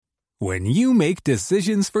When you make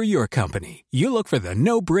decisions for your company, you look for the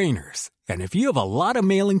no-brainers. And if you have a lot of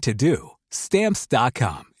mailing to do,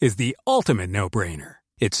 Stamps.com is the ultimate no-brainer.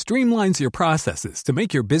 It streamlines your processes to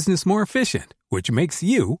make your business more efficient, which makes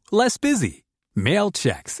you less busy. Mail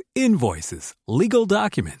checks, invoices, legal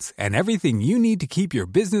documents, and everything you need to keep your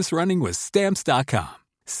business running with Stamps.com.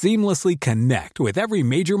 Seamlessly connect with every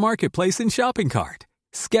major marketplace and shopping cart.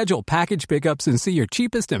 Schedule package pickups and see your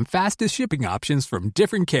cheapest and fastest shipping options from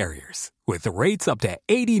different carriers. With rates up to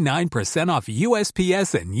 89% off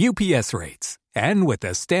USPS and UPS rates. And with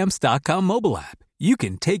the Stamps.com mobile app, you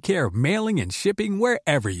can take care of mailing and shipping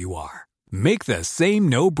wherever you are. Make the same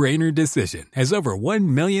no-brainer decision as over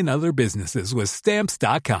 1 million other businesses with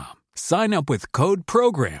Stamps.com. Sign up with code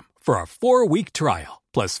PROGRAM for a 4-week trial,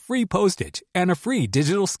 plus free postage and a free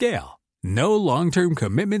digital scale. No long-term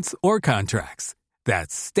commitments or contracts.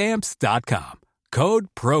 That's Stamps.com. Code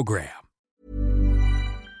PROGRAM.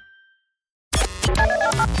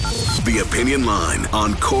 The Opinion Line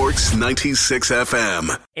on Cork's 96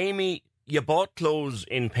 FM. Amy, you bought clothes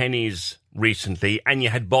in Penneys recently, and you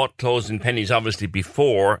had bought clothes in Penneys obviously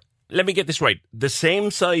before. Let me get this right. The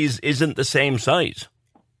same size isn't the same size?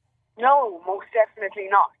 No, most definitely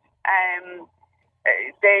not.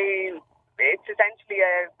 It's essentially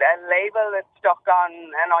a label that's stuck on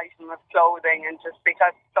an item of clothing, and just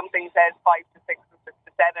because something says 5 to 6 or 6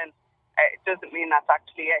 to 7, it doesn't mean that's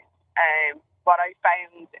actually it. What I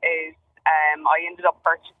found is I ended up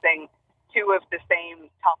purchasing 2 of the same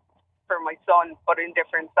tops for my son, but in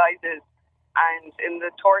different sizes. And in the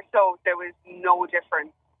torso, there was no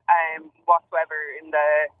difference whatsoever in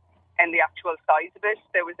the actual size of it.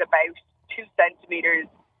 There was about 2 centimetres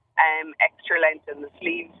extra length in the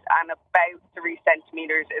sleeves and about 3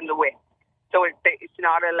 centimetres in the width. So it's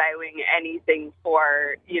not allowing anything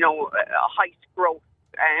for, a height growth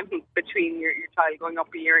between your child going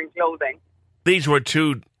up a year in clothing. These were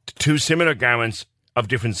two similar garments of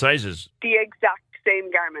different sizes. The exact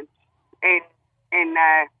same garments in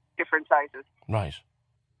different sizes. Right.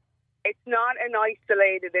 It's not an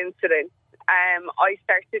isolated incident. I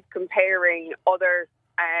started comparing other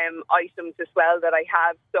items as well that I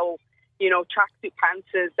have. So, tracksuit pants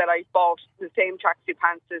that I bought, the same tracksuit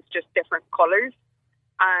pants, just different colours.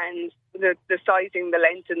 And the sizing, the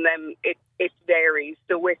length in them, it varies.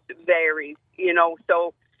 The width varies,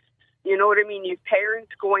 So, you know what I mean? You've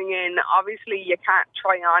parents going in. Obviously, you can't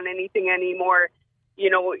try on anything anymore.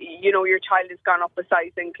 Your child has gone up a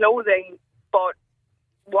size in clothing, but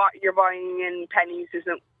what you're buying in Penneys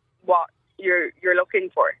isn't what you're looking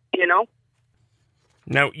for,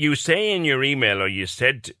 Now, you say in your email, or you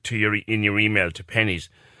said in your email to Penneys,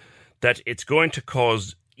 that it's going to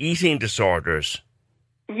cause eating disorders.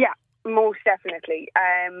 Yeah, most definitely.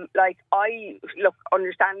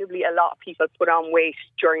 Understandably, a lot of people put on weight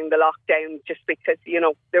during the lockdown just because,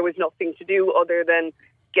 there was nothing to do other than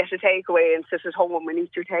get a takeaway and sit at home and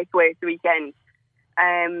eat your takeaway at the weekend.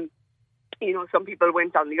 Some people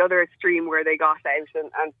went on the other extreme where they got out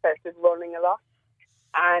and started running a lot.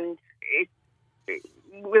 And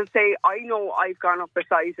we'll say, I know I've gone up a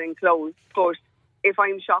size in clothes, but if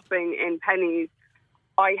I'm shopping in Penneys,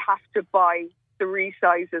 I have to buy 3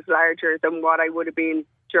 sizes larger than what I would have been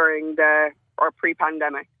during or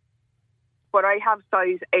pre-pandemic. But I have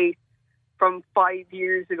size 8 from 5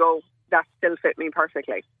 years ago that still fit me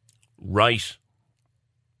perfectly. Right.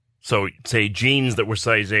 So, say jeans that were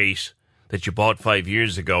size 8 that you bought 5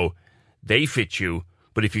 years ago, they fit you.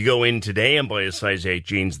 But if you go in today and buy a size 8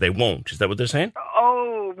 jeans, they won't. Is that what they're saying?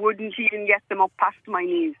 Oh, wouldn't even get them up past my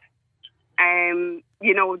knees. I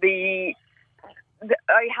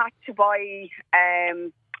had to buy,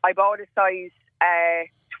 I bought a size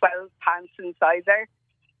 12 pants and sizer,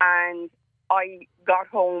 and I got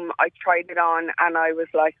home, I tried it on, and I was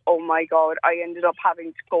like, oh my God, I ended up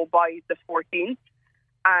having to go buy the 14.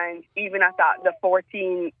 And even at that, the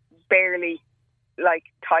 14 barely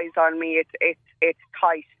ties on me. It's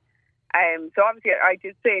tight. So obviously I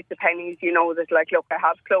did say it to Penneys, that look, I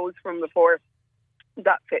have clothes from before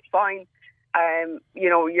that fit fine.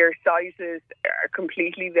 Your sizes are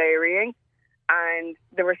completely varying. And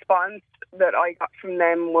the response that I got from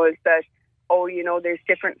them was that, there's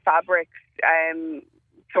different fabrics,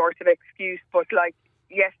 sort of excuse, but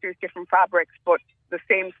yes, there's different fabrics, but the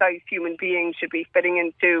same size human being should be fitting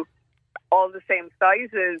into all the same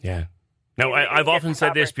sizes. Yeah. Now, I've often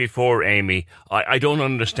said this before, Amy. I don't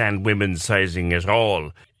understand women's sizing at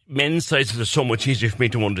all. Men's sizes are so much easier for me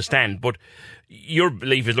to understand, but your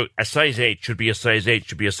belief is, look, a size 8 should be a size 8,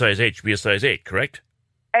 should be a size 8, should be a size 8, correct?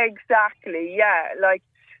 Exactly, yeah.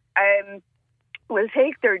 We'll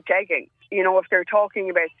take their jeggings, if they're talking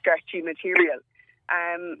about stretchy material.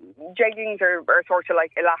 jeggings are sort of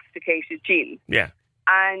like elasticated jeans. Yeah.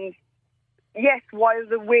 And yes, while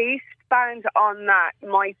the waistband on that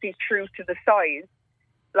might be true to the size,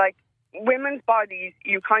 like women's bodies,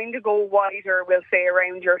 you kind of go wider, we'll say,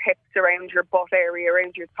 around your hips, around your butt area,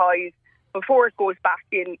 around your thighs, before it goes back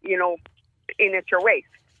in, in at your waist.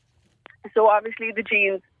 So obviously the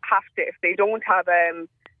jeans have to, if they don't have a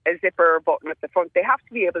zipper or button at the front, they have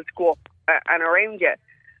to be able to go up and around you.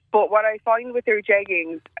 But what I find with their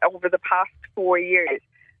jeggings over the past 4 years,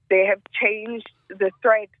 they have changed the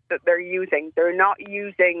threads that they're using. They're not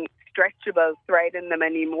using stretchable thread in them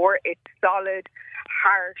anymore. It's solid,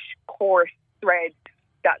 harsh, coarse thread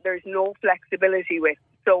that there's no flexibility with.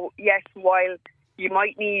 So yes, while you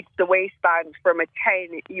might need the waistband from a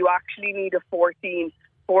 10, you actually need a 14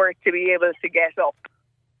 for it to be able to get up.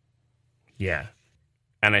 Yeah.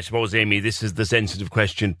 And I suppose, Amy, this is the sensitive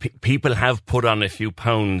question. People have put on a few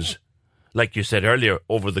pounds, like you said earlier,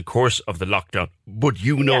 over the course of the lockdown. But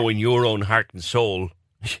in your own heart and soul,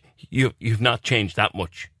 you've not changed that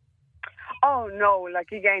much. Oh, no.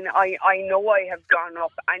 Like, again, I know I have gone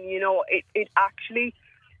up. And,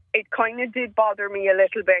 it kind of did bother me a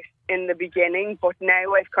little bit in the beginning. But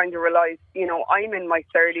now I've kind of realised, I'm in my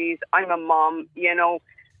 30s. I'm a mom,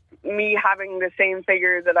 me having the same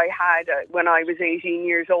figure that I had when I was 18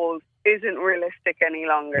 years old isn't realistic any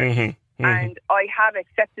longer. Mm-hmm. Mm-hmm. And I have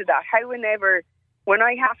accepted that. However, when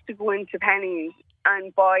I have to go into Penneys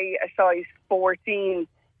and buy a size 14,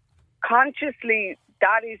 consciously,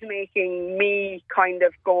 that is making me kind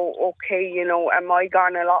of go, okay, am I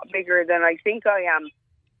gone a lot bigger than I think I am?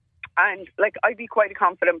 And, I'd be quite a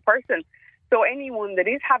confident person. So anyone that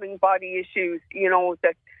is having body issues,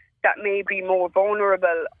 that may be more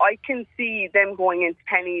vulnerable, I can see them going into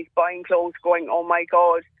Penneys, buying clothes, going, oh my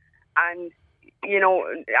God, and,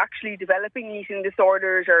 actually developing eating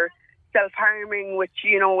disorders or self-harming, which,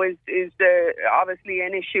 is obviously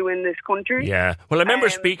an issue in this country. Yeah. Well, I remember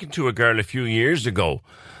speaking to a girl a few years ago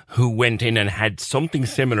who went in and had something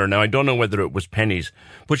similar. Now, I don't know whether it was Penneys,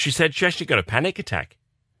 but she said she actually got a panic attack.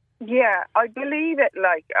 Yeah, I believe it.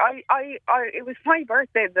 It was my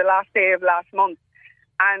birthday the last day of last month.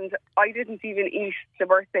 And I didn't even eat the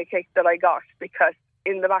birthday cake that I got because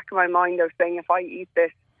in the back of my mind I was saying, if I eat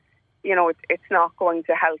this, it's not going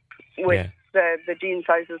to help with the jean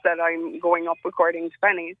sizes that I'm going up according to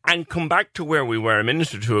Penneys. And come back to where we were a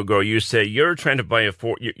minute or two ago. You say you're trying to buy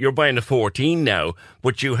you're buying a 14 now,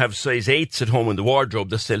 but you have size 8s at home in the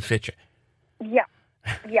wardrobe that still fit you.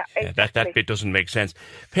 Yeah, exactly. That bit doesn't make sense.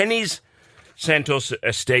 Penneys sent us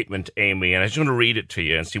a statement, Amy, and I just want to read it to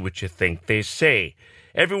you and see what you think. They say,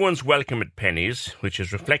 everyone's welcome at Penneys, which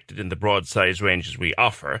is reflected in the broad size ranges we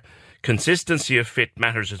offer. Consistency of fit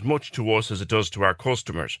matters as much to us as it does to our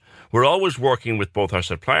customers. We're always working with both our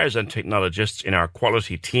suppliers and technologists in our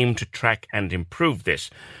quality team to track and improve this.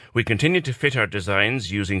 We continue to fit our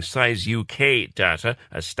designs using Size UK data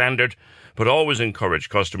as standard, but always encourage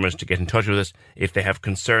customers to get in touch with us if they have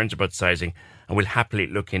concerns about sizing, and we'll happily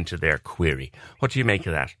look into their query. What do you make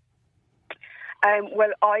of that? Well,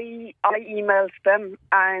 I emailed them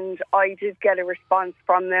and I did get a response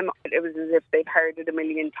from them. It was as if they've heard it a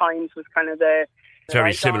million times, was kind of the... It's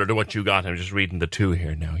very similar to what you got. I'm just reading the two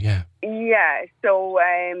here now, yeah. Yeah, so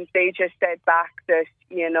they just said back that,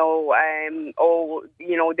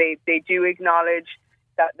 they do acknowledge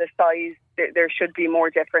that the size, there should be more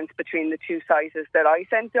difference between the two sizes that I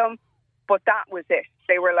sent them. But that was it.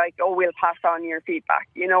 They were like, we'll pass on your feedback,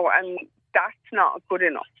 and that's not good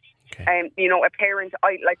enough. Okay. A parent,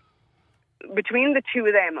 between the two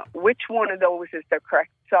of them, which one of those is the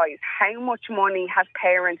correct size? How much money has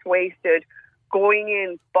parents wasted going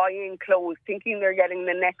in, buying clothes, thinking they're getting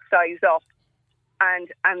the next size up, and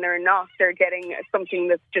they're not? They're getting something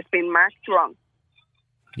that's just been marked wrong.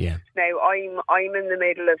 Yeah. Now, I'm in the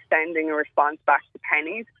middle of sending a response back to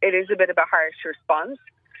Penneys. It is a bit of a harsh response,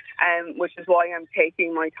 which is why I'm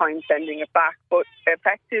taking my time sending it back. But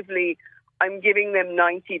effectively, I'm giving them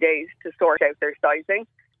 90 days to sort out their sizing.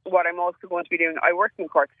 What I'm also going to be doing, I work in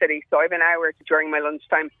Cork City, so I have an hour during my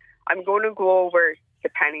lunchtime. I'm going to go over to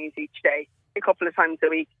Penneys each day, a couple of times a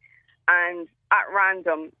week, and at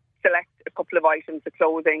random, select a couple of items of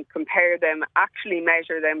clothing, compare them, actually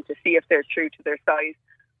measure them to see if they're true to their size.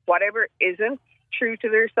 Whatever isn't true to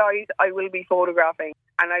their size, I will be photographing,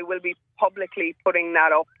 and I will be publicly putting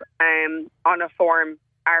that up on a form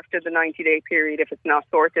after the 90-day period if it's not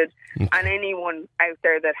sorted. Okay. And anyone out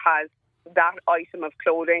there that has that item of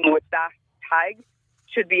clothing with that tag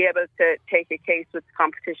should be able to take a case with the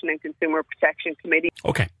Competition and Consumer Protection Committee.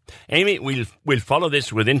 Okay. Amy, we'll follow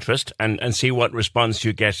this with interest and see what response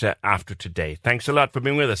you get after today. Thanks a lot for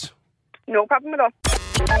being with us. No problem at all.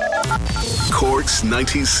 Cork's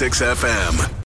 96 FM.